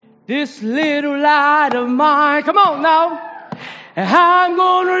this little light of mine. Come on now. I'm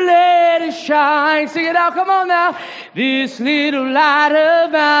gonna let it shine. Sing it out. Come on now. This little light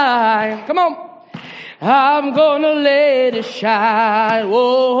of mine. Come on. I'm gonna let it shine.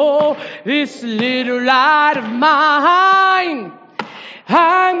 Oh, this little light of mine.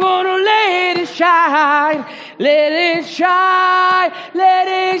 I'm gonna let it shine. Let it shine. Let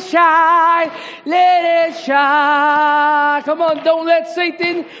it shine. Let it shine. Come on, don't let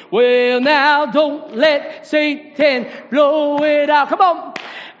Satan. Well, now, don't let Satan blow it out. Come on.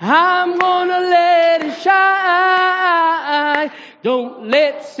 I'm gonna let it shine. Don't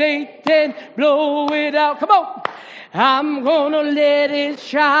let Satan blow it out. Come on. I'm gonna let it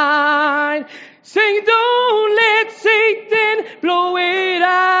shine. Sing, don't let Satan blow it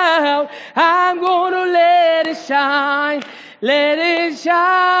out. I'm gonna let it shine. Let it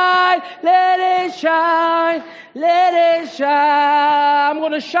shine. Let it shine. Let it shine. I'm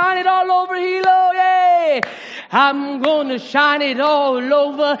gonna shine it all over Hilo. Yeah. I'm gonna shine it all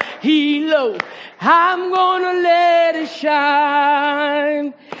over Hilo. I'm gonna let it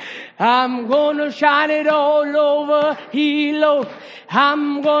shine. I'm gonna shine it all over Hilo.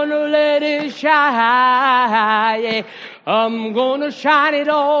 I'm gonna let it shine. Yeah. I'm gonna shine it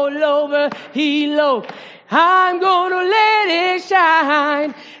all over Hilo. I'm gonna let it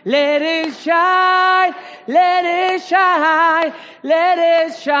shine. Let it shine. Let it shine. Let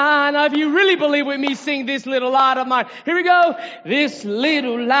it shine. Now, if you really believe with me, sing this little light of mine. Here we go. This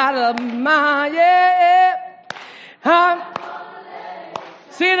little light of mine. Yeah.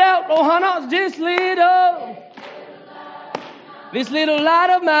 Sing it out. Oh, Hannah, this little light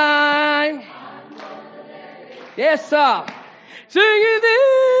of mine. Yes, sir. Singing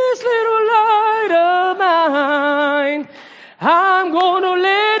this little light of mine. I'm gonna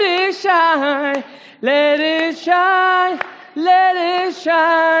let it shine. Let it shine. Let it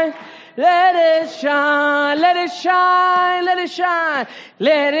shine. Let it shine. Let it shine. Let it shine.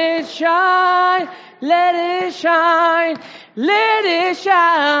 Let it shine. Let it shine. Let it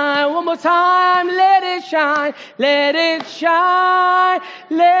shine. One more time. Let it shine. Let it shine.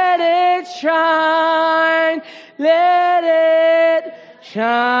 Let it shine. Let it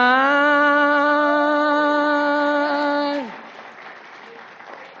shine.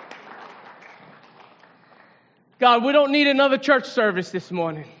 God, we don't need another church service this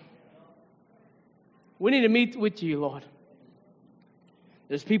morning. We need to meet with you, Lord.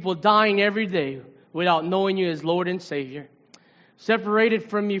 There's people dying every day without knowing you as Lord and Savior, separated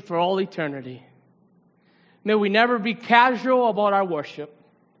from you for all eternity. May we never be casual about our worship.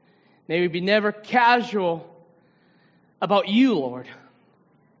 May we be never casual about you, Lord,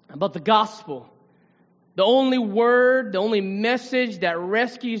 about the gospel, the only word, the only message that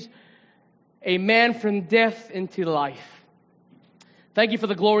rescues a man from death into life. Thank you for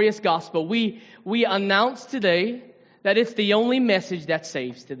the glorious gospel. We announce today that it's the only message that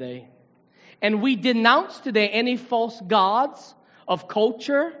saves today. And we denounce today any false gods of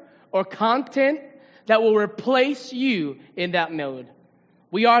culture or content that will replace you in that mode.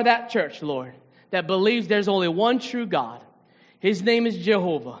 We are that church, Lord, that believes there's only one true God. His name is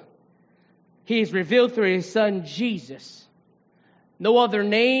Jehovah. He is revealed through His Son, Jesus. No other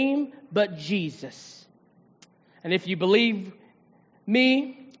name but Jesus. And if you believe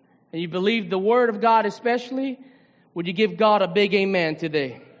me, and you believe the Word of God especially, would you give God a big amen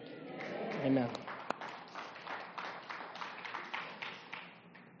today? Amen.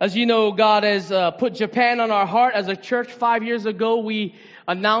 As you know, God has put Japan on our heart. As a church 5 years ago, we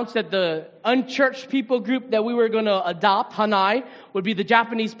announced that the unchurched people group that we were going to adopt, Hanai, would be the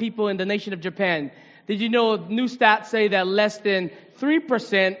Japanese people in the nation of Japan. Did you know new stats say that less than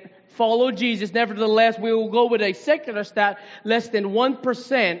 3% follow Jesus? Nevertheless, we will go with a secular stat. Less than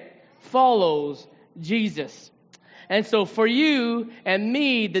 1% follows Jesus. And so for you and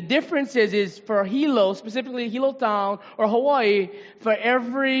me, the difference is for Hilo, specifically Hilo Town or Hawaii, for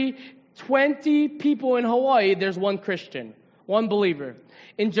every 20 people in Hawaii, there's one Christian, one believer.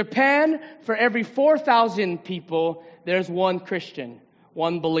 In Japan, for every 4,000 people, there's one Christian,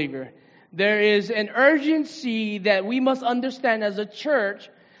 one believer. There is an urgency that we must understand as a church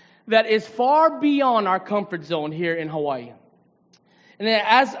that is far beyond our comfort zone here in Hawaii. And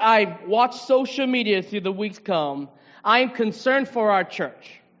as I watch social media through the weeks come, I am concerned for our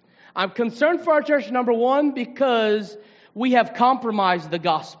church. I'm concerned for our church, number one, because we have compromised the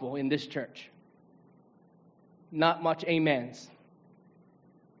gospel in this church. Not much amens.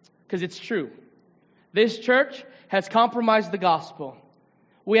 Because it's true. This church has compromised the gospel.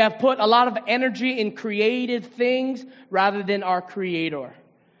 We have put a lot of energy in creative things rather than our Creator.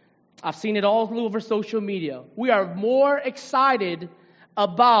 I've seen it all over social media. We are more excited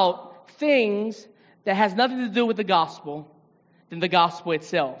about things that has nothing to do with the gospel than the gospel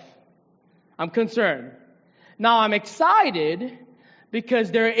itself. I'm concerned. Now I'm excited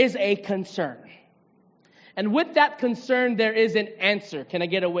because there is a concern. And with that concern, there is an answer. Can I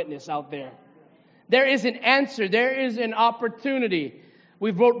get a witness out there? There is an answer. There is an opportunity.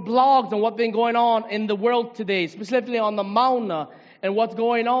 We've wrote blogs on what's been going on in the world today, specifically on the Mauna and what's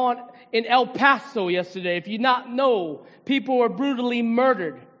going on in El Paso yesterday. If you not know, people were brutally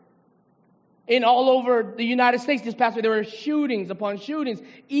murdered in all over the United States this past week. There were shootings upon shootings.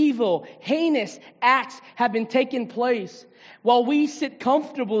 Evil, heinous acts have been taking place while we sit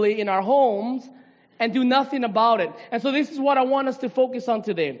comfortably in our homes and do nothing about it. And so this is what I want us to focus on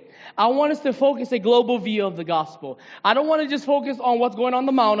today. I want us to focus a global view of the gospel. I don't want to just focus on what's going on in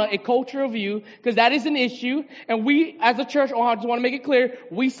the Mauna, a cultural view, because that is an issue. And we, as a church, I just want to make it clear,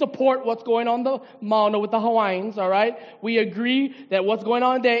 we support what's going on in the Mauna with the Hawaiians, all right? We agree that what's going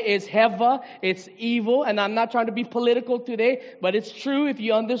on there is heva, it's evil, and I'm not trying to be political today, but it's true if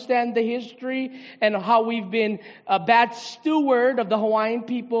you understand the history and how we've been a bad steward of the Hawaiian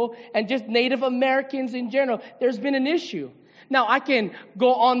people and just Native Americans in general. There's been an issue. Now, I can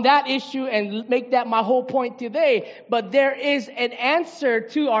go on that issue and make that my whole point today, but there is an answer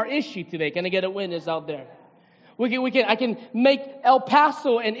to our issue today. Can I get a witness out there? I can make El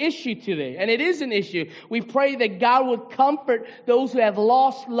Paso an issue today, and it is an issue. We pray that God would comfort those who have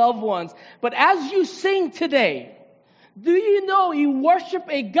lost loved ones. But as you sing today, do you know you worship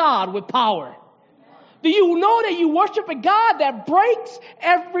a God with power? Do you know that you worship a God that breaks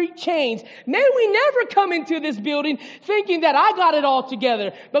every chain? May we never come into this building thinking that I got it all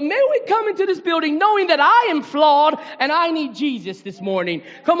together. But may we come into this building knowing that I am flawed and I need Jesus this morning.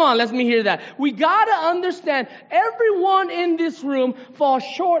 Come on, let me hear that. We got to understand everyone in this room falls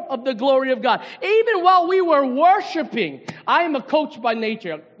short of the glory of God. Even while we were worshiping, I am a coach by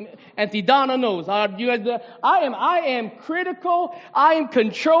nature. Auntie Donna knows. I am critical. I am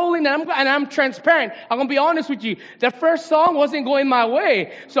controlling, and I'm transparent. I'm going to be honest with you. The first song wasn't going my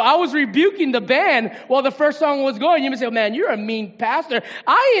way. So I was rebuking the band while the first song was going. You may say, oh, man, you're a mean pastor.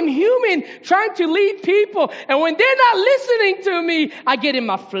 I am human trying to lead people. And when they're not listening to me, I get in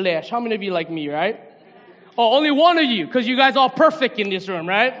my flesh. How many of you like me, right? Oh, only one of you, because you guys are all perfect in this room,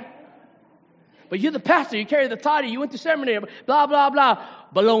 right? But you're the pastor. You carry the title. You went to seminary. Blah, blah, blah.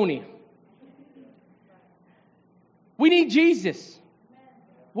 Baloney. We need Jesus.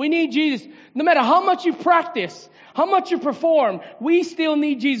 We need Jesus. No matter how much you practice, how much you perform, we still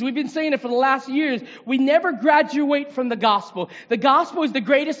need Jesus. We've been saying it for the last years. We never graduate from the gospel. The gospel is the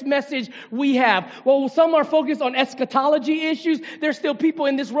greatest message we have. Well, some are focused on eschatology issues. There's still people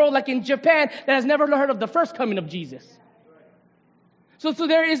in this world, like in Japan, that has never heard of the first coming of Jesus. So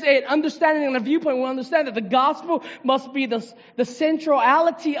there is an understanding and a viewpoint. We understand that the gospel must be the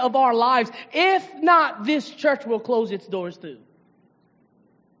centrality of our lives. If not, this church will close its doors too.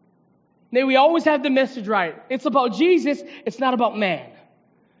 May we always have the message right. It's about Jesus. It's not about man.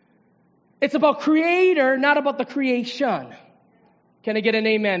 It's about creator, not about the creation. Can I get an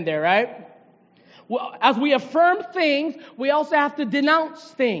amen there, right? Well, as we affirm things, we also have to denounce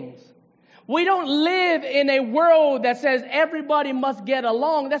things. We don't live in a world that says everybody must get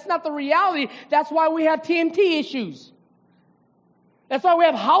along. That's not the reality. That's why we have TMT issues. That's why we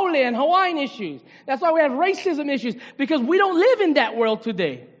have Haole and Hawaiian issues. That's why we have racism issues. Because we don't live in that world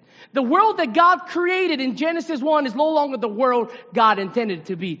today. The world that God created in Genesis 1 is no longer the world God intended it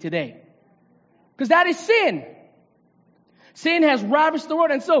to be today. Because that is sin. Sin has ravaged the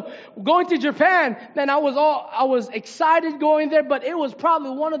world. And so going to Japan, man, I was excited going there, but it was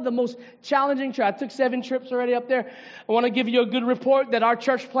probably one of the most challenging trips. I took 7 trips already up there. I want to give you a good report that our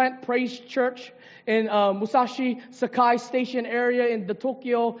church plant, Praise Church, in Musashi Sakai Station area in the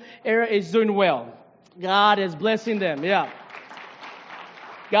Tokyo area is doing well. God is blessing them. Yeah.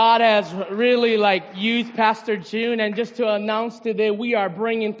 God has really used Pastor June, and just to announce today, we are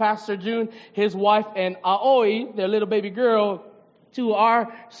bringing Pastor June, his wife, and Aoi, their little baby girl, to our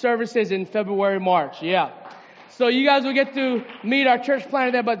services in February, March. Yeah. So you guys will get to meet our church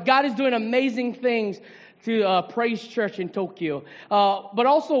planter there, but God is doing amazing things to Praise Church in Tokyo. But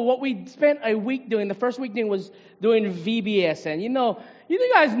also what we spent a week doing, the first week was doing VBS. And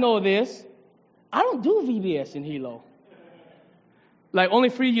you guys know this. I don't do VBS in Hilo. Only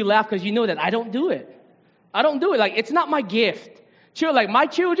 3 of you laugh because you know that I don't do it. I don't do it. It's not my gift. My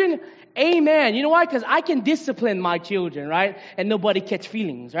children, amen. You know why? Because I can discipline my children, right? And nobody catch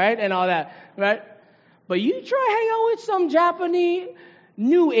feelings, right? And all that, right? But you try hang out with some Japanese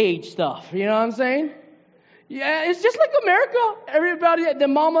new age stuff. You know what I'm saying? Yeah, it's just like America. Everybody, the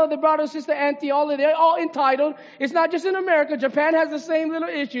mama, the brother, sister, auntie, they're all entitled. It's not just in America. Japan has the same little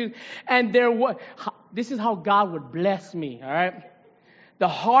issues. And this is how God would bless me, all right? The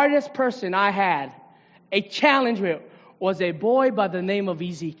hardest person I had a challenge with was a boy by the name of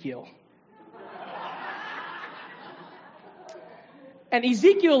Ezekiel. And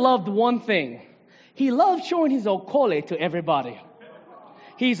Ezekiel loved one thing. He loved showing his okole to everybody.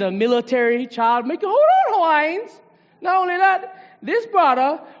 He's a military child. Hold on, Hawaiians. Not only that, this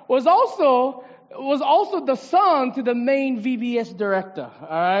brother was also the son to the main VBS director. All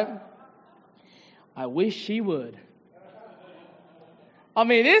right. I wish he would. I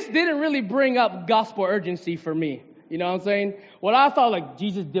mean, this didn't really bring up gospel urgency for me. You know what I'm saying? What I thought, like,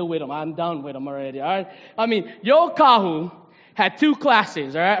 Jesus, deal with him. I'm done with him already. All right. I mean, Yokahu had 2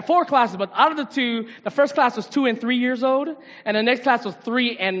 classes, all right? 4 classes, but out of the 2, the first class was 2 and 3 years old, and the next class was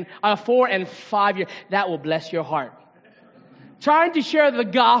 4 and 5 years. That will bless your heart. Trying to share the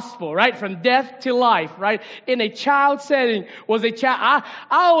gospel, right, from death to life, right, in a child setting was a child.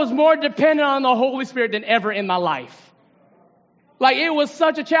 I was more dependent on the Holy Spirit than ever in my life. Like, it was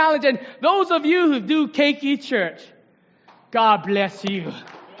such a challenge. And those of you who do Keiki Church, God bless you.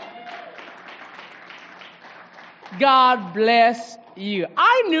 God bless you.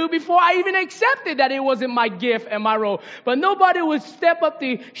 I knew before I even accepted that it wasn't my gift and my role. But nobody would step up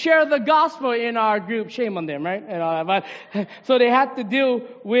to share the gospel in our group. Shame on them, right? So they had to deal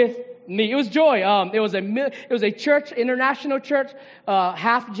with me. It was joy. It was a church, international church,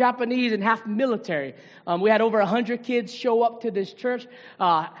 half Japanese and half military. We had over 100 kids show up to this church.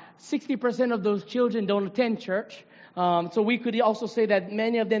 60% of those children don't attend church. So we could also say that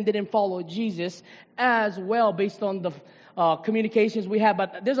many of them didn't follow Jesus as well based on the communications we had.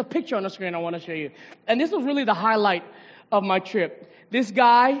 But there's a picture on the screen I want to show you. And this was really the highlight of my trip. This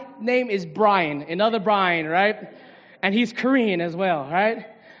guy name is Brian, another Brian, right? And he's Korean as well, right?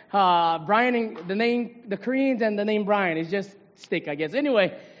 Brian, the Koreans and the name Brian is just stick, I guess.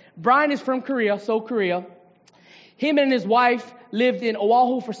 Anyway, Brian is from Korea, Seoul, Korea. Him and his wife lived in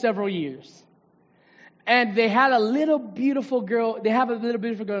Oahu for several years. And they had a little beautiful girl. They have a little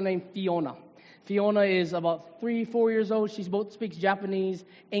beautiful girl named Fiona. Fiona is about 3-4 years old. She both speaks Japanese,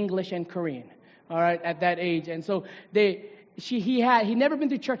 English, and Korean. All right, at that age. And so he never been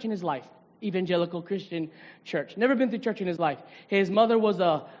to church in his life, evangelical Christian church. Never been to church in his life. His mother was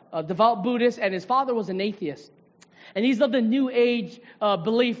a devout Buddhist, and his father was an atheist. And he's of the New Age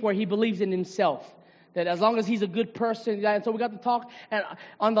belief where he believes in himself, that as long as he's a good person. And so we got to talk. And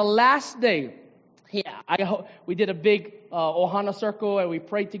on the last day, we did a big Ohana circle, and we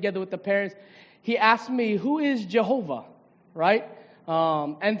prayed together with the parents. He asked me, who is Jehovah, right?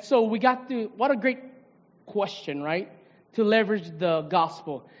 And so we got to, what a great question, right? To leverage the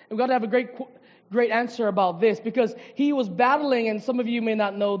gospel. And we got to have a great answer about this, because he was battling, and some of you may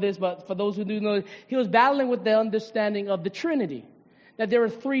not know this, but for those who do know, he was battling with the understanding of the Trinity. That there are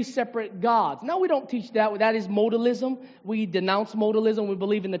 3 separate gods. Now, we don't teach that. That is modalism. We denounce modalism. We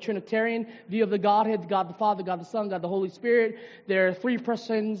believe in the Trinitarian view of the Godhead, God the Father, God the Son, God the Holy Spirit. There are 3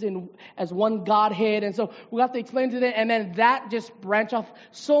 persons as one Godhead. And so we have to explain to them. And then that just branch off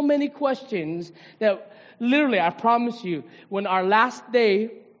so many questions that literally, I promise you, when our last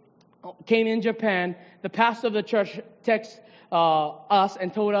day came in Japan, the pastor of the church texted us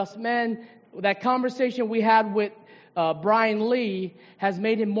and told us, man, that conversation we had with Brian Lee has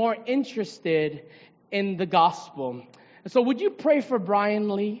made him more interested in the gospel. So would you pray for Brian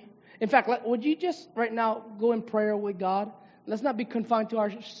Lee? In fact, would you just right now go in prayer with God? Let's not be confined to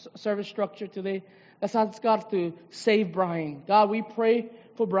our service structure today. Let's ask God to save Brian. God, we pray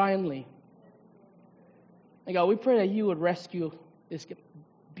for Brian Lee. And God, we pray that you would rescue this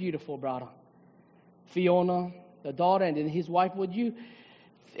beautiful brother, Fiona, the daughter, and then his wife. Would you?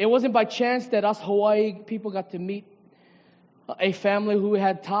 It wasn't by chance that us Hawaii people got to meet a family who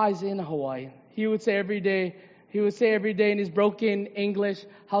had ties in Hawaii. He would say every day in his broken English,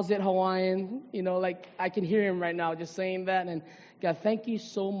 how's it Hawaiian? You know, like I can hear him right now just saying that. And God, thank you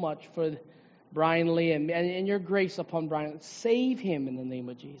so much for Brian Lee and your grace upon Brian. Save him in the name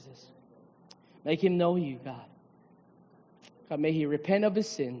of Jesus. Make him know you, God. God, may he repent of his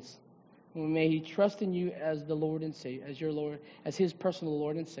sins. And may he trust in you as the Lord and Savior, as your Lord, as his personal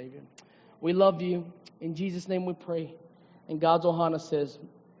Lord and Savior. We love you. In Jesus' name we pray. And God's Ohana says,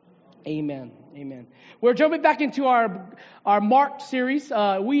 amen. Amen. We're jumping back into our Mark series.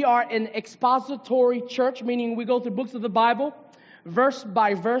 We are an expository church, meaning we go through books of the Bible, verse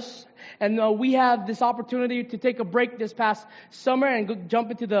by verse. And we have this opportunity to take a break this past summer and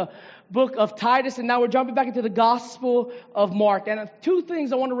jump into the book of Titus. And now we're jumping back into the Gospel of Mark. And 2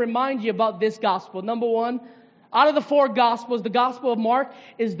 things I want to remind you about this gospel. Number 1, Out of the four Gospels, the Gospel of Mark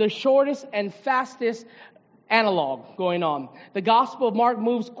is the shortest and fastest analog going on. The Gospel of Mark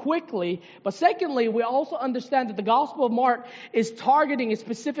moves quickly, but secondly, we also understand that the Gospel of Mark is targeting a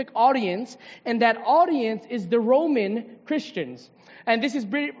specific audience, and that audience is the Roman Christians. And this is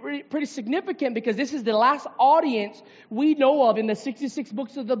pretty significant because this is the last audience we know of in the 66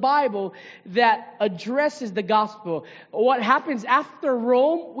 books of the Bible that addresses the gospel. What happens after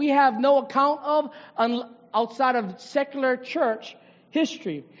Rome, we have no account of outside of secular church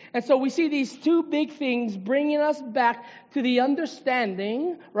history. And so we see these two big things bringing us back to the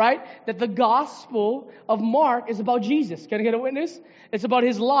understanding, right, that the Gospel of Mark is about Jesus. Can I get a witness? It's about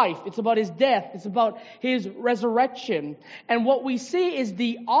His life. It's about His death. It's about His resurrection. And what we see is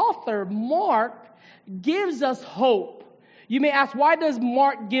the author, Mark, gives us hope. You may ask, why does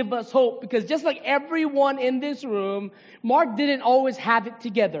Mark give us hope? Because just like everyone in this room, Mark didn't always have it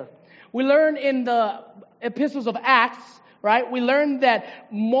together. We learn in the epistles of Acts, right? We learned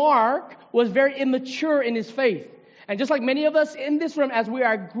that Mark was very immature in his faith. And just like many of us in this room, as we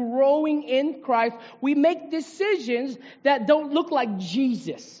are growing in Christ, we make decisions that don't look like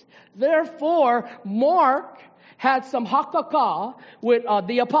Jesus. Therefore, Mark had some hakaka with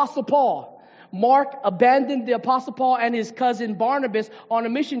the Apostle Paul. Mark abandoned the Apostle Paul and his cousin Barnabas on a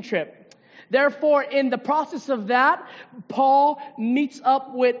mission trip. Therefore, in the process of that, Paul meets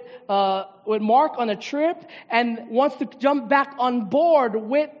up with Mark on a trip and wants to jump back on board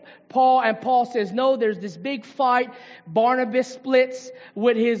with Paul. And Paul says, no, there's this big fight. Barnabas splits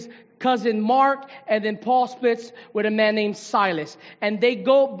with his cousin Mark, and then Paul splits with a man named Silas. And they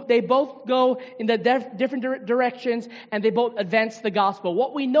both go in the different directions, and they both advance the gospel.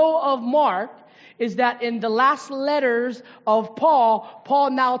 What we know of Mark is that in the last letters of Paul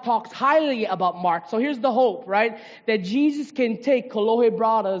now talks highly about Mark. So here's the hope, right? That Jesus can take Kolohe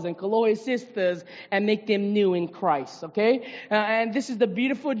brothers and Kolohe sisters and make them new in Christ, okay? And this is the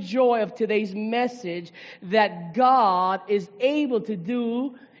beautiful joy of today's message, that God is able to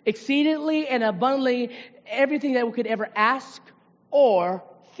do exceedingly and abundantly everything that we could ever ask or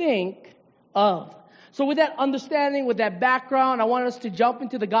think of. So with that understanding, with that background, I want us to jump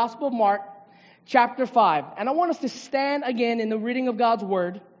into the Gospel of Mark, chapter 5. And I want us to stand again in the reading of God's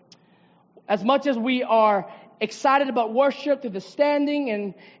Word. As much as we are excited about worship, to the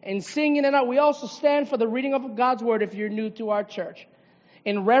standing and singing and all, we also stand for the reading of God's Word if you're new to our church.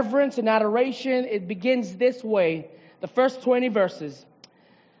 In reverence and adoration, it begins this way. The first 20 verses.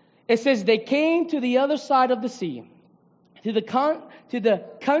 It says, they came to the other side of the sea, to the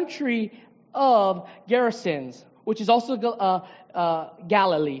country of Gerasenes, which is also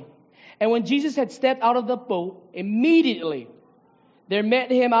Galilee. And when Jesus had stepped out of the boat, immediately there met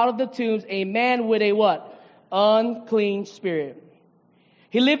him out of the tombs a man with a what? Unclean spirit.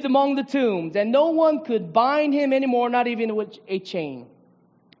 He lived among the tombs, and no one could bind him anymore, not even with a chain.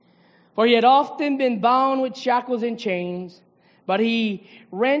 For he had often been bound with shackles and chains, but he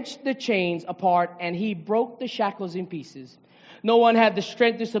wrenched the chains apart, and he broke the shackles in pieces. No one had the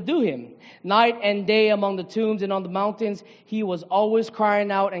strength to subdue him. Night and day among the tombs and on the mountains, he was always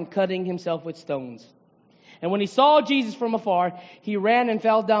crying out and cutting himself with stones. And when he saw Jesus from afar, he ran and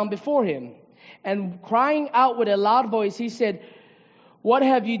fell down before him. And crying out with a loud voice, he said, what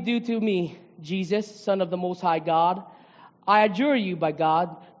have you done to me, Jesus, Son of the Most High God? I adjure you by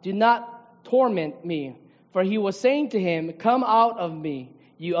God, do not torment me. For he was saying to him, come out of me,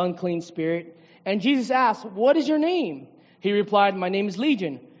 you unclean spirit. And Jesus asked, what is your name? He replied, my name is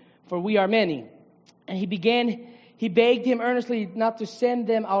Legion, for we are many. And he begged him earnestly not to send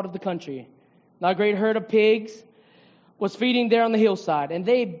them out of the country. Now a great herd of pigs was feeding there on the hillside. And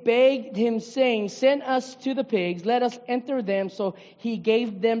they begged him, saying, send us to the pigs, let us enter them. So he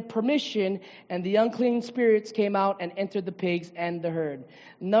gave them permission, and the unclean spirits came out and entered the pigs and the herd,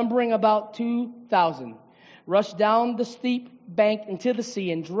 numbering about 2,000, rushed down the steep bank into the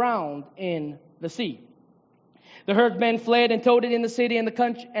sea and drowned in the sea. The herdsmen fled and told it in the city and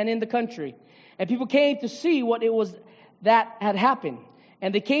in the country. And people came to see what it was that had happened.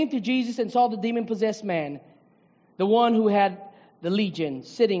 And they came to Jesus and saw the demon-possessed man, the one who had the legion,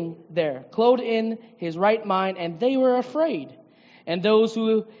 sitting there, clothed in his right mind, and they were afraid. And those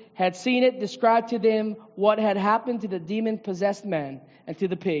who had seen it described to them what had happened to the demon-possessed man and to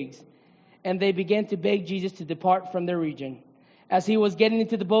the pigs. And they began to beg Jesus to depart from their region. As he was getting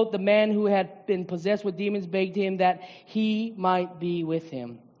into the boat, the man who had been possessed with demons begged him that he might be with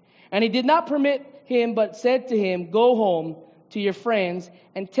him. And he did not permit him, but said to him, go home to your friends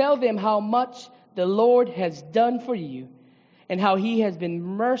and tell them how much the Lord has done for you and how he had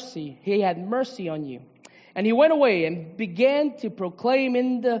mercy on you. And he went away and began to proclaim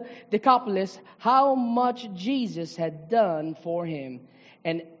in the Decapolis how much Jesus had done for him.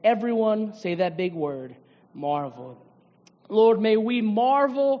 And everyone, say that big word, marveled. Lord, may we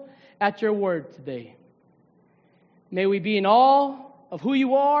marvel at your word today. May we be in awe of who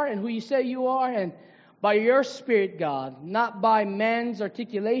you are and who you say you are, and by your Spirit, God, not by man's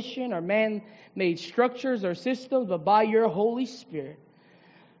articulation or man-made structures or systems, but by your Holy Spirit.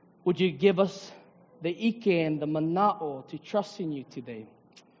 Would you give us the Ike and the Mana'o to trust in you today?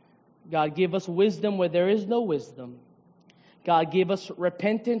 God, give us wisdom where there is no wisdom. God, give us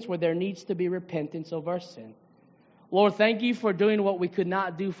repentance where there needs to be repentance of our sin. Lord, thank you for doing what we could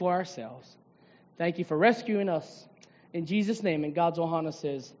not do for ourselves. Thank you for rescuing us. In Jesus' name, and God's Ohana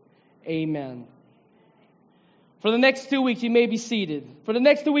says, amen. For the next 2 weeks, you may be seated. For the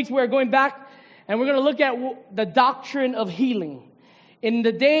next 2 weeks, we're going back and we're going to look at the doctrine of healing. In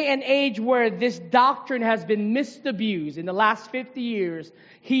the day and age where this doctrine has been misabused in the last 50 years,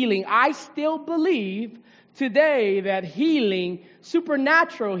 healing, I still believe today that healing,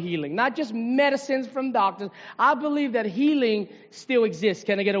 supernatural healing, not just medicines from doctors, I believe that healing still exists.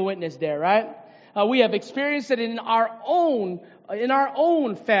 Can I get a witness there, right? We have experienced it in our own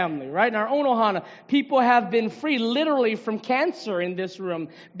family, right? In our own ohana. People have been free literally from cancer in this room,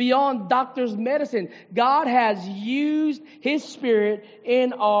 beyond doctor's medicine. God has used His Spirit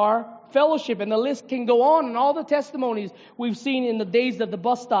in our fellowship, and the list can go on, and all the testimonies we've seen in the days of the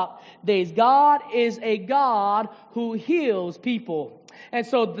bus stop days. God is a God who heals people. And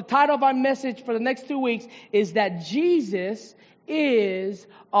so the title of our message for the next 2 weeks is that Jesus is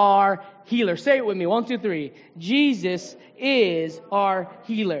our healer. Say it with me. 1, 2, 3. Jesus is our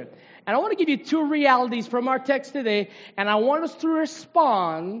healer. And I want to give you 2 realities from our text today, and I want us to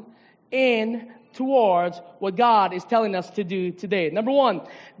respond towards what God is telling us to do today. Number 1,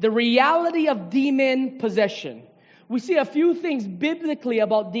 the reality of demon possession. We see a few things biblically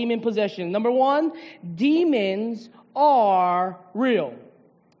about demon possession. Number 1, demons are real.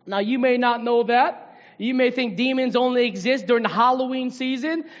 Now, you may not know that. You may think demons only exist during the Halloween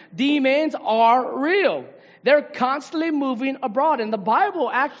season. Demons are real. They're constantly moving abroad. And the Bible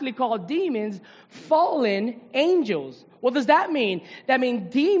actually called demons fallen angels. What does that mean? That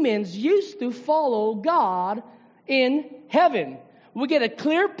means demons used to follow God in heaven. We get a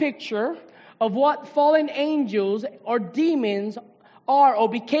clear picture of what fallen angels or demons are or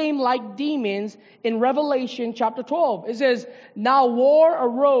became like demons in Revelation chapter 12. It says, now war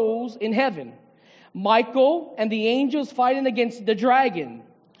arose in heaven. Michael and the angels fighting against the dragon.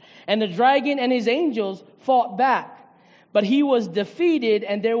 And the dragon and his angels fought back. But he was defeated,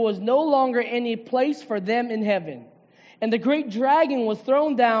 and there was no longer any place for them in heaven. And the great dragon was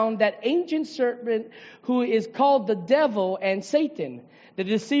thrown down, that ancient serpent who is called the devil and Satan, the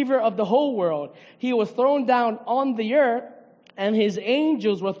deceiver of the whole world. He was thrown down on the earth, and his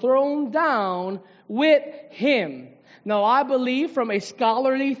angels were thrown down with him. Now, I believe from a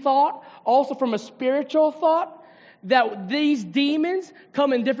scholarly thought, also from a spiritual thought, that these demons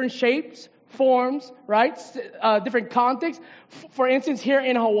come in different shapes, forms, right? Different contexts. For instance, here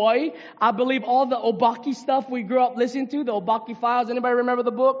in Hawaii, I believe all the Obaki stuff we grew up listening to, the Obaki Files. Anybody remember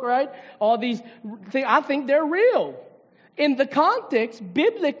the book, right? All these things, I think they're real in the context,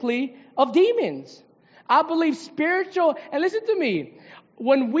 biblically, of demons. I believe spiritual, and listen to me,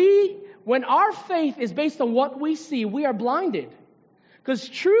 when our faith is based on what we see, we are blinded. Because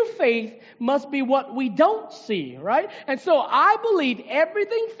true faith must be what we don't see, right? And so I believe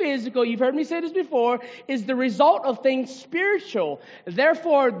everything physical, you've heard me say this before, is the result of things spiritual.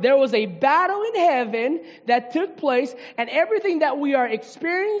 Therefore, there was a battle in heaven that took place, and everything that we are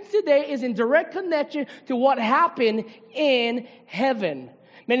experiencing today is in direct connection to what happened in heaven.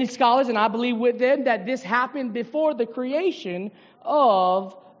 Many scholars, and I believe with them, that this happened before the creation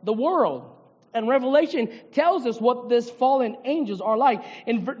of the world. And Revelation tells us what these fallen angels are like.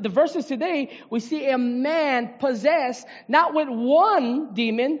 In the verses today, we see a man possessed, not with one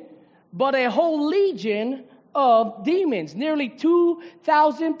demon, but a whole legion of demons. Nearly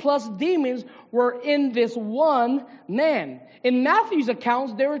 2,000 plus demons were in this one man. In Matthew's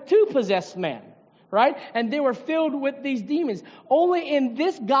accounts, there were 2 possessed men, right? And they were filled with these demons. Only in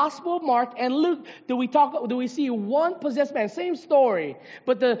this Gospel of Mark and Luke do we see one possessed man. Same story.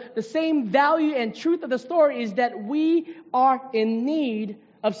 But the same value and truth of the story is that we are in need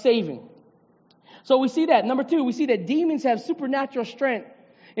of saving. So we see that. Number 2, we see that demons have supernatural strength.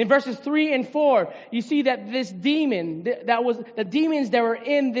 In verses 3 and 4, you see that this demon, that was the demons that were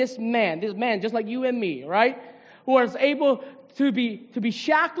in this man just like you and me, right? Who was able to be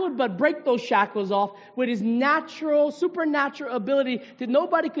shackled, but break those shackles off with his natural, supernatural ability that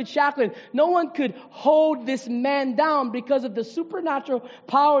nobody could shackle him. No one could hold this man down because of the supernatural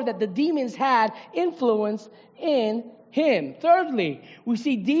power that the demons had influence in him. Thirdly, we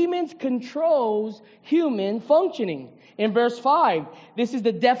see demons controls human functioning. In verse 5, this is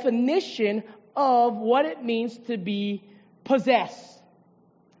the definition of what it means to be possessed.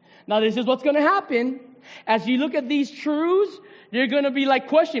 Now, this is what's going to happen. As you look at these truths, you're going to be like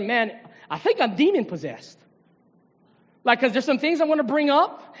questioning, man, I think I'm demon possessed. Like, because there's some things I want to bring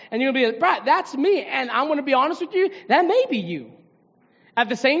up, and you're going to be like, Brad, that's me. And I'm going to be honest with you, that may be you. At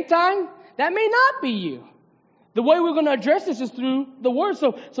the same time, that may not be you. The way we're going to address this is through the Word.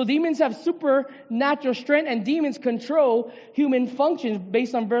 So demons have supernatural strength, and demons control human functions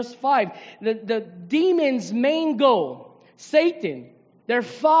based on verse 5. The demon's main goal, Satan, their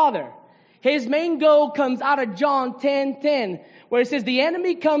father, his main goal comes out of John 10:10, where it says the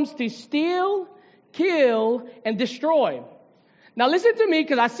enemy comes to steal, kill, and destroy. Now listen to me,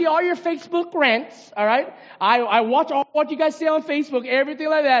 because I see all your Facebook rants, all right? I watch all what you guys say on Facebook, everything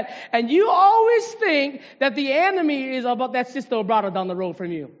like that. And you always think that the enemy is about that sister or brother down the road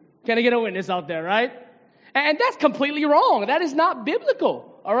from you. Can I get a witness out there, right? And that's completely wrong. That is not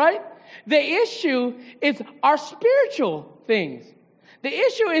biblical, all right? The issue is our spiritual things. The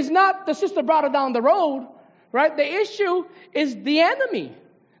issue is not the sister brother down the road, right? The issue is the enemy,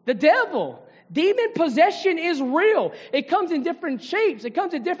 the devil. Demon possession is real. It comes in different shapes. It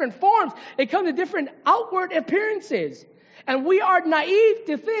comes in different forms. It comes in different outward appearances. And we are naive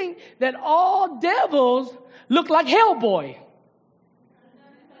to think that all devils look like Hellboy.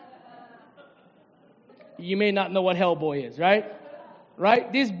 You may not know what Hellboy is, right?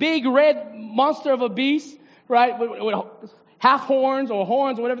 Right? This big red monster of a beast, right? With half horns or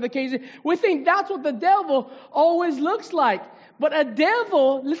horns or whatever the case is. We think that's what the devil always looks like. But a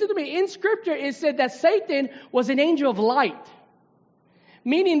devil, listen to me, in Scripture it said that Satan was an angel of light.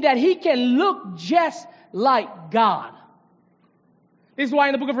 Meaning that he can look just like God. This is why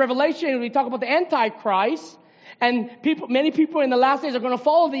in the book of Revelation we talk about the Antichrist. And many people in the last days are going to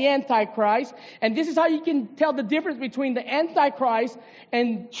follow the Antichrist. And this is how you can tell the difference between the Antichrist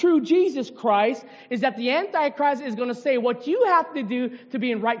and true Jesus Christ. Is that the Antichrist is going to say what you have to do to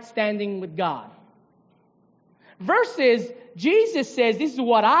be in right standing with God. Versus Jesus says, this is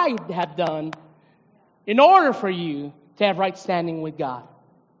what I have done in order for you to have right standing with God.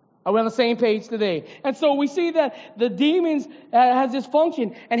 Are we on the same page today? And so we see that the demons has this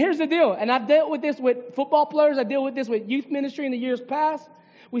function. And here's the deal. And I've dealt with this with football players. I deal with this with youth ministry in the years past.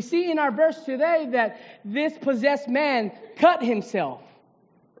 We see in our verse today that this possessed man cut himself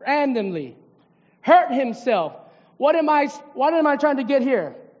randomly, hurt himself. What am I trying to get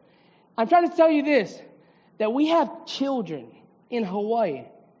here? I'm trying to tell you this, that we have children in Hawaii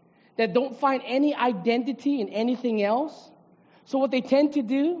that don't find any identity in anything else. So what they tend to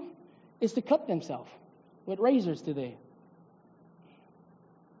do is to cut themselves with razors today.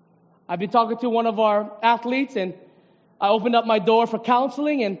 I've been talking to one of our athletes, and I opened up my door for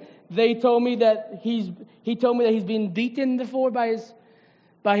counseling, and they told me that he's been beaten before by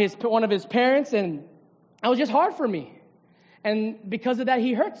one of his parents, and it was just hard for me. And because of that,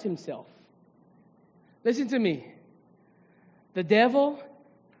 he hurts himself. Listen to me. The devil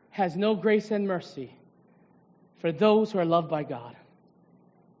has no grace and mercy for those who are loved by God.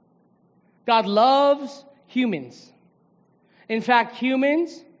 God loves humans. In fact,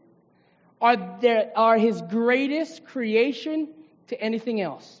 humans are His greatest creation to anything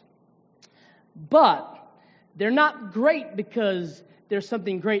else. But they're not great because there's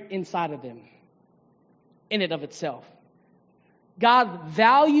something great inside of them, in and of itself. God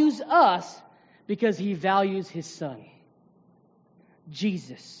values us because He values His Son,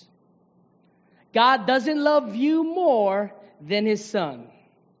 Jesus. God doesn't love you more than His Son.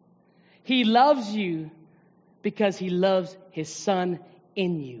 He loves you because He loves His Son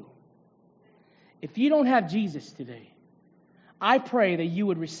in you. If you don't have Jesus today, I pray that you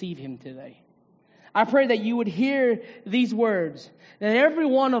would receive Him today. I pray that you would hear these words, that every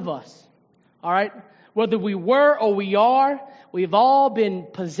one of us, all right, whether we were or we are, we've all been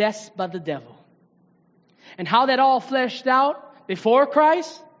possessed by the devil. And how that all fleshed out before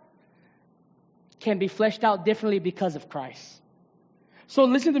Christ can be fleshed out differently because of Christ. So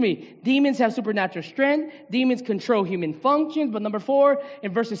listen to me. Demons have supernatural strength. Demons control human functions. But number 4,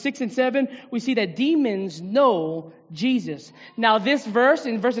 in verses 6 and 7, we see that demons know Jesus. Now this verse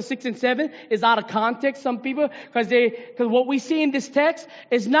in verses 6 and 7 is out of context, some people, because what we see in this text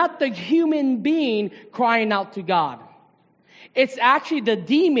is not the human being crying out to God. It's actually the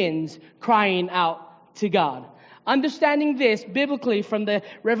demons crying out to God. Understanding this biblically from the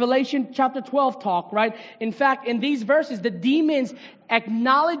Revelation chapter 12 talk, right? In fact, in these verses, the demons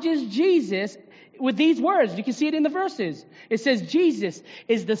acknowledges Jesus with these words. You can see it in the verses. It says, Jesus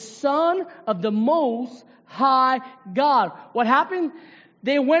is the Son of the Most High God. What happened?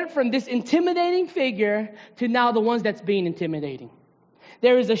 They went from this intimidating figure to now the ones that's being intimidating.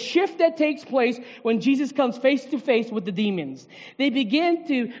 There is a shift that takes place when Jesus comes face to face with the demons. They begin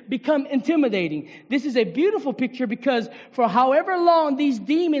to become intimidating. This is a beautiful picture because for however long these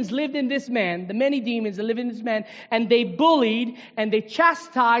demons lived in this man, the many demons that lived in this man, and they bullied and they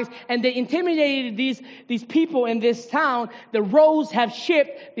chastised and they intimidated these people in this town, the roles have shifted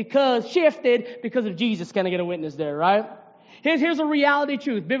because of Jesus. Can I get a witness there, right? Here's a reality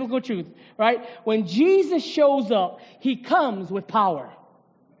truth, biblical truth, right? When Jesus shows up, He comes with power.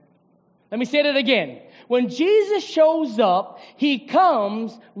 Let me say that again. When Jesus shows up, He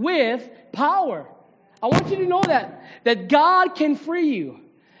comes with power. I want you to know that God can free you.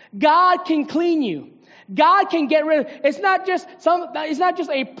 God can clean you. God can get rid of, it's not just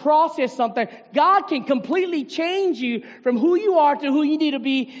a process something. God can completely change you from who you are to who you need to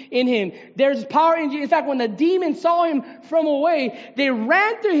be in Him. There's power in you. In fact, when the demons saw Him from away, they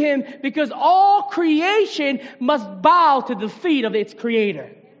ran to Him because all creation must bow to the feet of its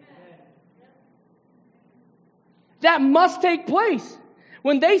Creator. That must take place.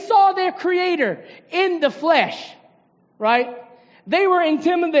 When they saw their Creator in the flesh, right? They were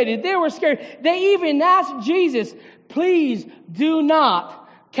intimidated. They were scared. They even asked Jesus, please do not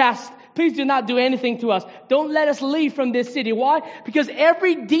do anything to us. Don't let us leave from this city. Why? Because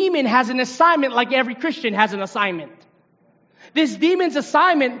every demon has an assignment like every Christian has an assignment. This demon's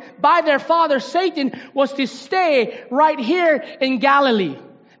assignment by their father Satan was to stay right here in Galilee.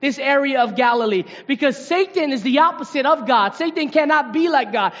 This area of Galilee. Because Satan is the opposite of God. Satan cannot be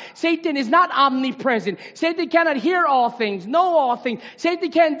like God. Satan is not omnipresent. Satan cannot hear all things, know all things. Satan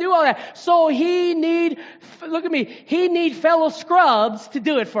can't do all that. So he need fellow scrubs to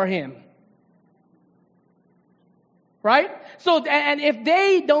do it for him. Right? So, and if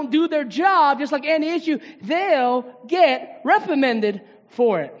they don't do their job, just like any issue, they'll get reprimanded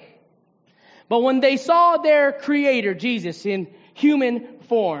for it. But when they saw their Creator, Jesus, in human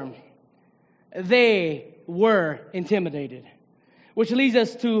form, they were intimidated. Which leads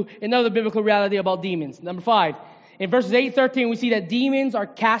us to another biblical reality about demons. Number 5. In verses 8-13, we see that demons are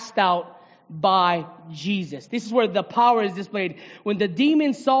cast out by Jesus. This is where the power is displayed. When the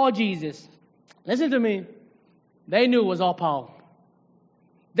demons saw Jesus, listen to me, they knew it was all power.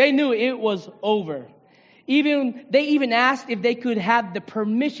 They knew it was over. They even asked if they could have the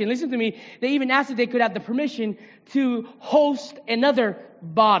permission. Listen to me. They even asked if they could have the permission to host another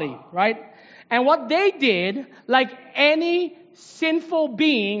body, right? And what they did, like any sinful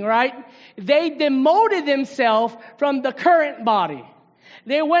being, right? They demoted themselves from the current body.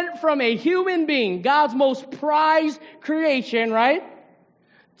 They went from a human being, God's most prized creation, right?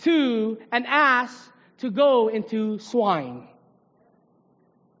 To an ass to go into swine.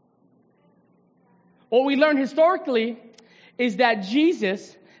 What we learn historically is that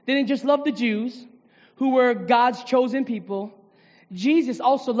Jesus didn't just love the Jews, who were God's chosen people. Jesus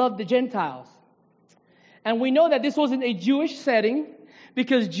also loved the Gentiles. And we know that this wasn't a Jewish setting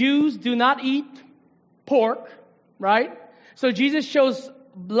because Jews do not eat pork, right? So Jesus shows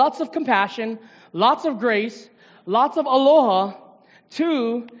lots of compassion, lots of grace, lots of aloha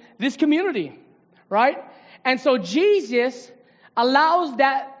to this community, right? And so Jesus allows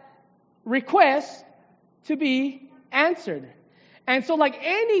that request to be answered. And so like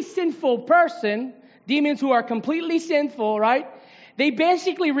any sinful person, demons who are completely sinful, right? They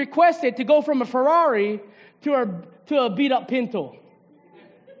basically requested to go from a Ferrari to a beat up Pinto.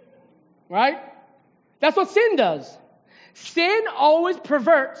 Right? That's what sin does. Sin always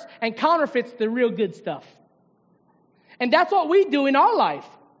perverts and counterfeits the real good stuff. And that's what we do in our life.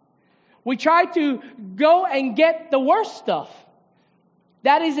 We try to go and get the worst stuff.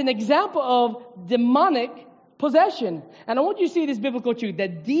 That is an example of demonic possession. And I want you to see this biblical truth,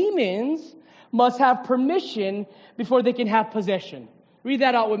 that demons must have permission before they can have possession. Read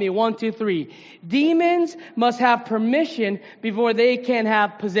that out with me. 1, 2, 3. Demons must have permission before they can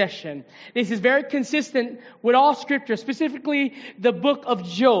have possession. This is very consistent with all Scripture, specifically the book of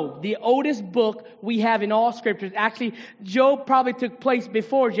Job, the oldest book we have in all Scriptures. Actually, Job probably took place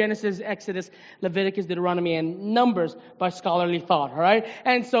before Genesis, Exodus, Leviticus, Deuteronomy, and Numbers by scholarly thought. All right?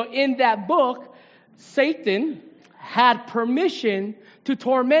 And so in that book, Satan had permission to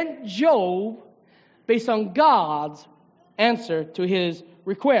torment Job based on God's answer to his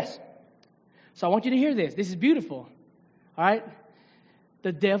request. So I want you to hear this. This is beautiful. All right?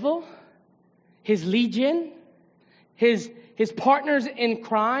 The devil, his legion, his partners in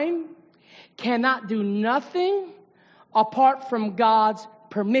crime, cannot do nothing apart from God's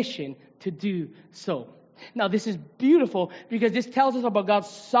permission to do so. Now, this is beautiful because this tells us about God's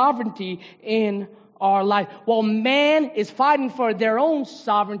sovereignty in our life. While man is fighting for their own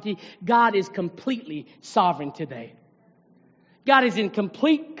sovereignty, God is completely sovereign today. God is in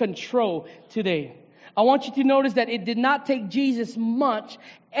complete control today. I want you to notice that it did not take Jesus much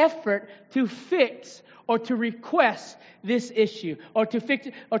effort to fix or to request this issue, or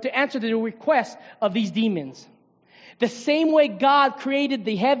to answer the request of these demons. The same way God created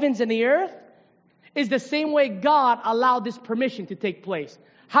the heavens and the earth is the same way God allowed this permission to take place.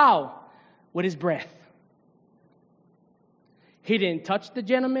 How? With His breath. He didn't touch the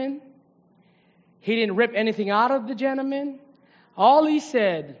gentleman. He didn't rip anything out of the gentleman. All He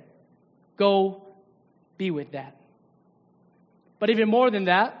said, go be with that. But even more than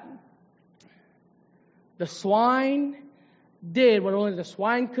that, the swine did what only the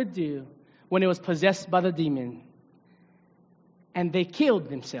swine could do when it was possessed by the demon. And they killed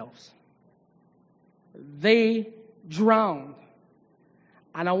themselves. They drowned.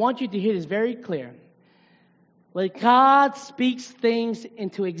 And I want you to hear this very clear. When God speaks things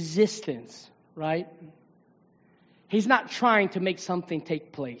into existence, right? He's not trying to make something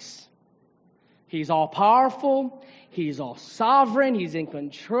take place. He's all powerful. He's all sovereign. He's in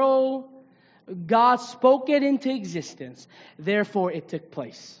control. God spoke it into existence. Therefore, it took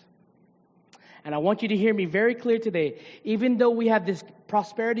place. And I want you to hear me very clear today. Even though we have this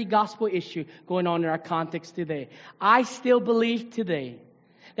prosperity gospel issue going on in our context today, I still believe today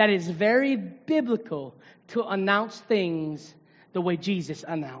that it's very biblical to announce things the way Jesus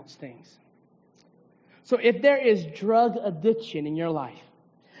announced things. So if there is drug addiction in your life,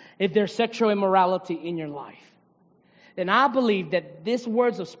 if there's sexual immorality in your life, then I believe that this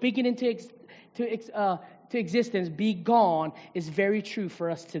words of speaking into existence, be gone, is very true for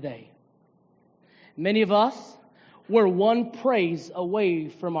us today. Many of us, we're one praise away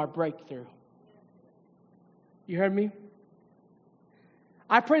from our breakthrough. You heard me?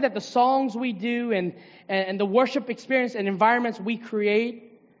 I pray that the songs we do and the worship experience and environments we create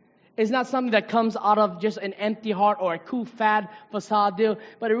is not something that comes out of just an empty heart or a cool fad facade deal,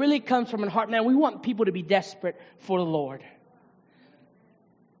 but it really comes from a heart. Man, we want people to be desperate for the Lord.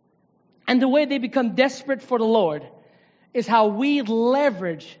 And the way they become desperate for the Lord is how we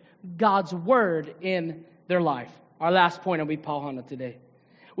leverage God's word in their life. Our last point will be Pauhana today.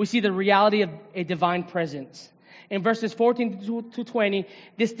 We see the reality of a divine presence. In verses 14 to 20,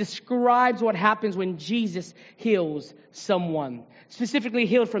 this describes what happens when Jesus heals someone, specifically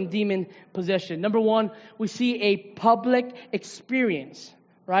healed from demon possession. Number one, we see a public experience,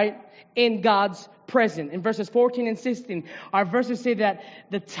 right, in God's presence. In verses 14 and 16, our verses say that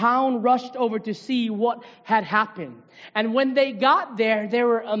the town rushed over to see what had happened. And when they got there, they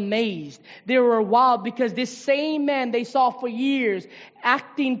were amazed. They were wild because this same man they saw for years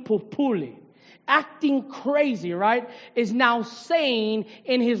acting pupuli, acting crazy, right, is now sane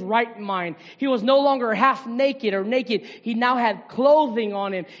in his right mind. He was no longer half naked or naked. He now had clothing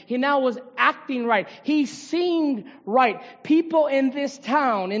on him. He now was acting right. He seemed right. People in this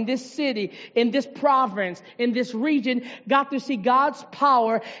town, in this city, in this province, in this region got to see God's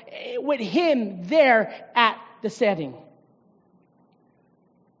power with him there at the setting.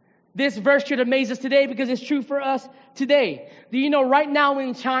 This verse should amaze us today because it's true for us today. Do you know right now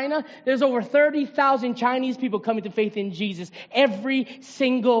in China, there's over 30,000 Chinese people coming to faith in Jesus every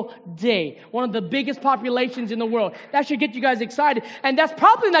single day. One of the biggest populations in the world. That should get you guys excited. And that's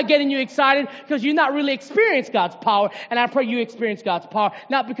probably not getting you excited because you're not really experiencing God's power. And I pray you experience God's power,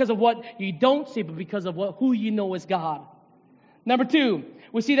 not because of what you don't see, but because of who you know is God. Number two,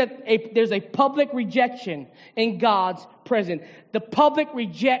 we see that there's a public rejection in God's presence. The public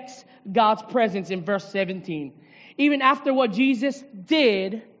rejects God's presence in verse 17. Even after what Jesus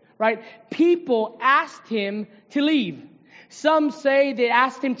did, right, people asked him to leave. Some say they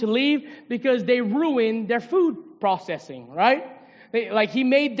asked him to leave because they ruined their food processing, right? Like he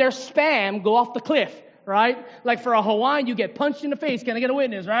made their spam go off the cliff, right? Like for a Hawaiian, you get punched in the face. Can I get a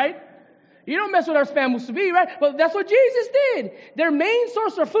witness, right? You don't mess with our spam musubi, right? Well, that's what Jesus did. Their main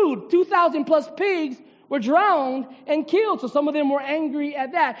source of food, 2,000 plus pigs, were drowned and killed. So some of them were angry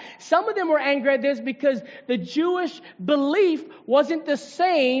at that. Some of them were angry at this because the Jewish belief wasn't the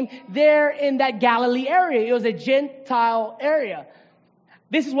same there in that Galilee area. It was a Gentile area.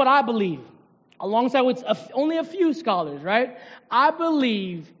 This is what I believe, alongside with only a few scholars, right? I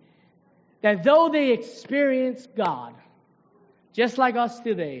believe that though they experienced God, just like us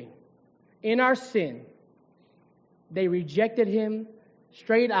today, in our sin, they rejected him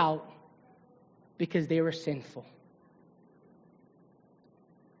straight out because they were sinful.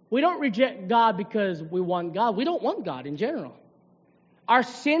 We don't reject God because we want God. We don't want God in general. Our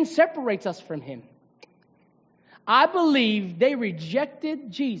sin separates us from Him. I believe they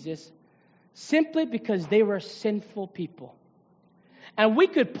rejected Jesus simply because they were sinful people. And we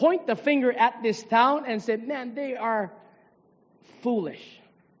could point the finger at this town and say, man, they are foolish.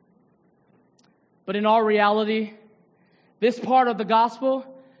 But in all reality, this part of the gospel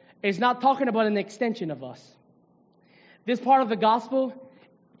is not talking about an extension of us. This part of the gospel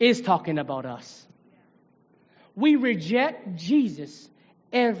is talking about us. We reject Jesus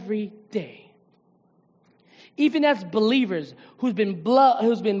every day. Even as believers who's been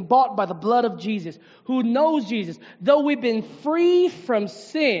bought by the blood of Jesus, who knows Jesus, though we've been free from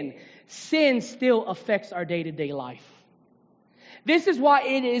sin, sin still affects our day-to-day life. This is why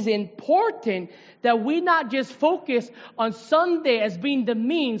it is important that we not just focus on Sunday as being the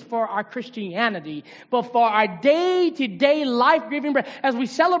means for our Christianity, but for our day-to-day life-giving bread. As we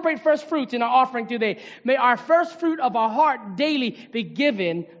celebrate first fruits in our offering today, may our first fruit of our heart daily be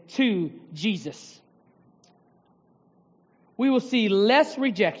given to Jesus. We will see less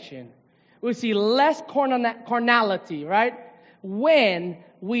rejection. We'll see less carnality, right? When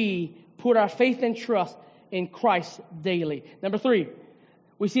we put our faith and trust in Christ daily. Number 3,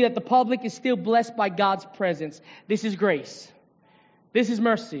 we see that the public is still blessed by God's presence. This is grace. This is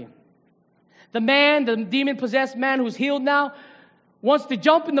mercy. The demon-possessed man who's healed now, wants to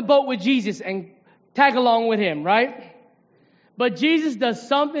jump in the boat with Jesus and tag along with him, right? But Jesus does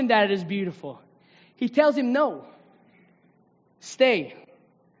something that is beautiful. He tells him no. Stay.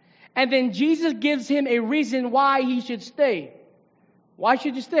 And then Jesus gives him a reason why he should stay. Why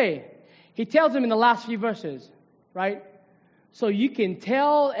should you stay? He tells him in the last few verses, right? So you can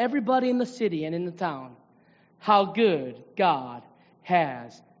tell everybody in the city and in the town how good God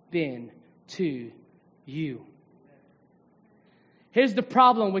has been to you. Here's the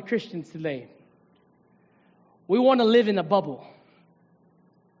problem with Christians today. We want to live in a bubble.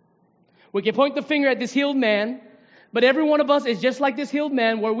 We can point the finger at this healed man, but every one of us is just like this healed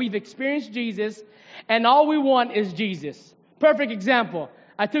man where we've experienced Jesus and all we want is Jesus. Perfect example.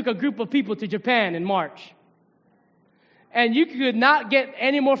 I took a group of people to Japan in March. And you could not get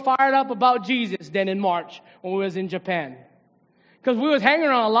any more fired up about Jesus than in March when we was in Japan. Because we was hanging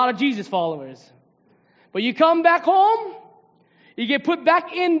around a lot of Jesus followers. But you come back home, you get put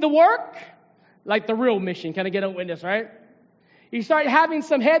back in the work, like the real mission. Can I get a witness, right? You start having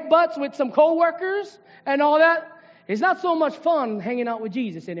some headbutts with some coworkers and all that. It's not so much fun hanging out with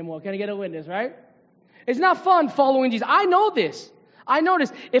Jesus anymore. Can I get a witness, right? It's not fun following Jesus. I know this.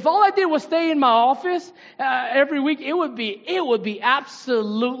 If all I did was stay in my office every week, it would be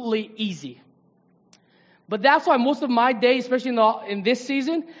absolutely easy. But that's why most of my day, especially in this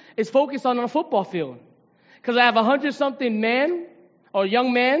season, is focused on a football field. Because I have 100-something men or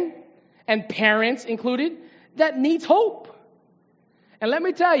young men and parents included that needs hope. And let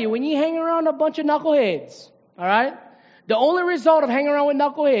me tell you, when you hang around a bunch of knuckleheads, all right, the only result of hanging around with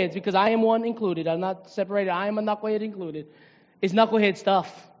knuckleheads, because I am one included, I'm not separated, I am a knucklehead included, is knucklehead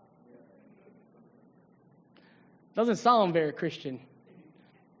stuff. Doesn't sound very Christian.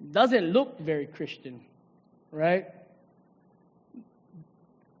 Doesn't look very Christian, right?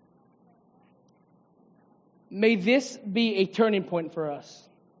 May this be a turning point for us.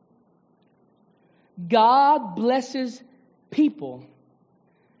 God blesses people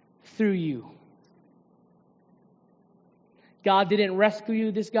through you. God didn't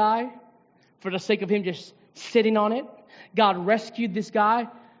rescue this guy for the sake of him just sitting on it. God rescued this guy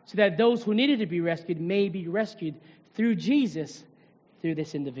so that those who needed to be rescued may be rescued through Jesus, through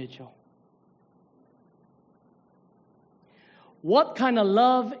this individual. What kind of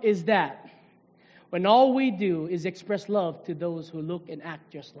love is that when all we do is express love to those who look and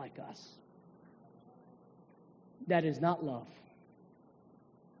act just like us? That is not love.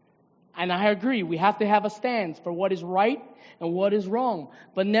 And I agree, we have to have a stance for what is right and what is wrong.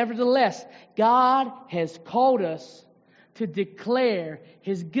 But nevertheless, God has called us to declare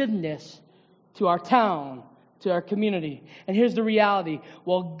His goodness to our town, to our community. And here's the reality.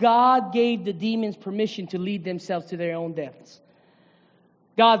 Well, God gave the demons permission to lead themselves to their own deaths.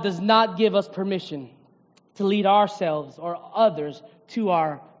 God does not give us permission to lead ourselves or others to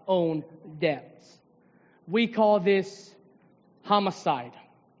our own deaths. We call this homicide.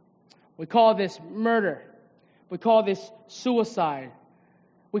 We call this murder. We call this suicide.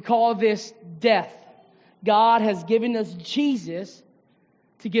 We call this death. God has given us Jesus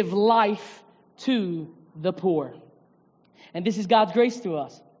to give life to the poor. And this is God's grace to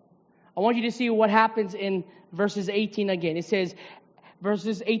us. I want you to see what happens in verses 18 again. It says,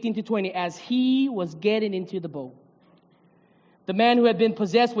 verses 18 to 20, as he was getting into the boat, The man who had been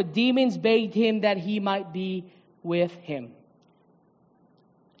possessed with demons begged him that he might be with him.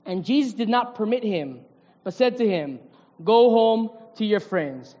 And Jesus did not permit him, but said to him, "Go home to your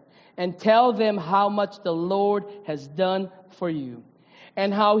friends and tell them how much the Lord has done for you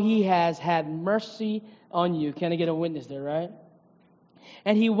and how he has had mercy on you." Can I get a witness there, right?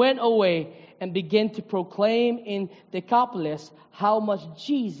 And he went away and began to proclaim in Decapolis how much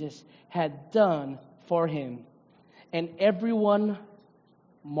Jesus had done for him. And everyone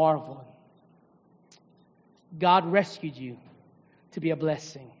marveled. God rescued you to be a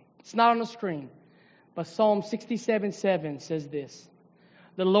blessing. It's not on the screen, but Psalm 67:7 says this: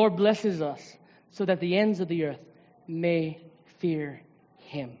 "The Lord blesses us so that the ends of the earth may fear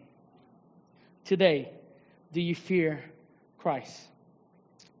him." Today, do you fear Christ?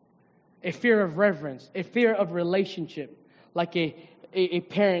 A fear of reverence, a fear of relationship, like a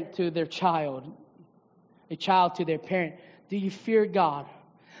parent to their child, a child to their parent. Do you fear God?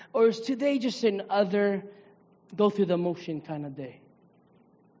 Or is today just an other, go through the motion kind of day?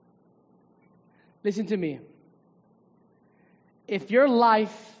 Listen to me. If your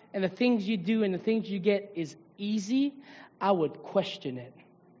life and the things you do and the things you get is easy, I would question it.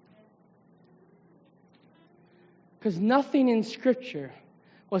 Because nothing in Scripture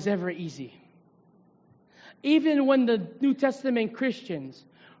was ever easy. Even when the New Testament Christians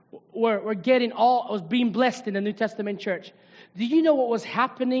were was being blessed in the New Testament church, do you know what was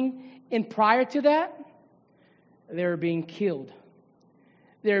happening in prior to that? They were being killed.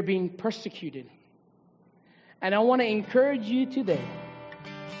 They were being persecuted. And I want to encourage you today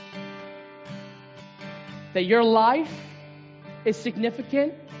that your life is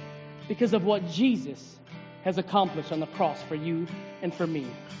significant because of what Jesus has accomplished on the cross for you and for me.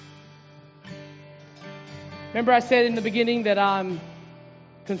 Remember I said in the beginning that I'm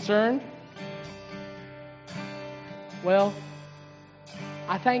concerned? Well,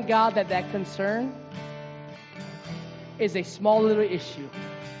 I thank God that concern is a small little issue.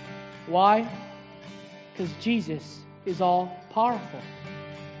 Why? Because Jesus is all powerful.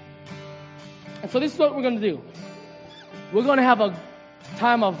 And so this is what we're going to do. We're going to have a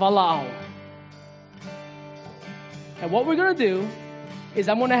time of Vala'au. And what we're going to do is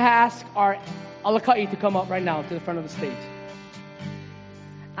I'm going to ask our Alaka'i to come up right now to the front of the stage.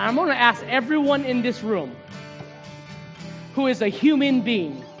 And I'm going to ask everyone in this room who is a human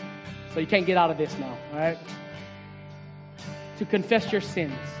being, so you can't get out of this now, all right, to confess your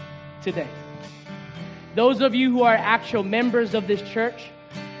sins today. Those of you who are actual members of this church,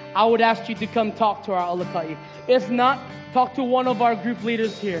 I would ask you to come talk to our Alaka'i. If not, talk to one of our group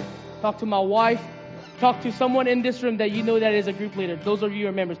leaders here. Talk to my wife. Talk to someone in this room that you know that is a group leader. Those of you who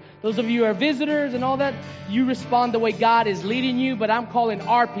are members. Those of you who are visitors and all that, you respond the way God is leading you. But I'm calling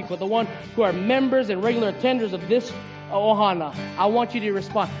our people, the one who are members and regular attenders of this Ohana. I want you to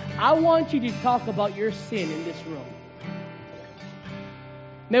respond. I want you to talk about your sin in this room.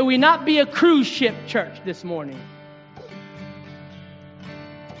 May we not be a cruise ship church this morning.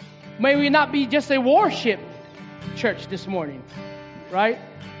 May we not be just a warship church this morning, right?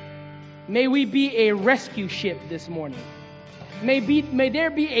 May we be a rescue ship this morning. May there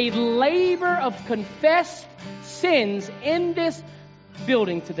be a labor of confessed sins in this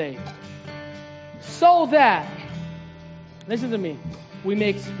building today. So that, listen to me, we may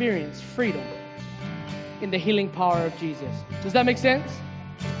experience freedom in the healing power of Jesus. Does that make sense?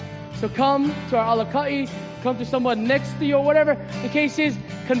 So come to our Alaka'i, come to someone next to you or whatever the case is,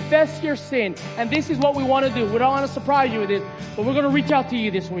 confess your sin. And this is what we want to do. We don't want to surprise you with this, but we're going to reach out to you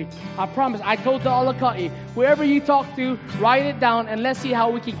this week. I promise. I told the Alaka'i, whoever you talk to, write it down and let's see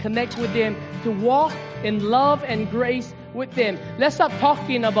how we can connect with them to walk in love and grace with them. Let's stop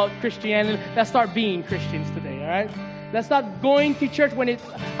talking about Christianity. Let's start being Christians today, all right? Let's not going to church when it's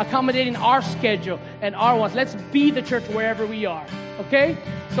accommodating our schedule and our wants. Let's be the church wherever we are. Okay?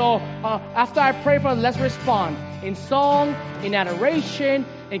 So after I pray for us, let's respond in song, in adoration,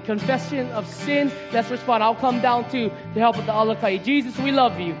 in confession of sin. Let's respond. I'll come down to help with the Alaka'i. Jesus, we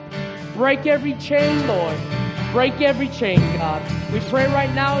love you. Break every chain, Lord. Break every chain, God. We pray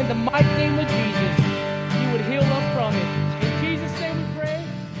right now in the mighty name of Jesus.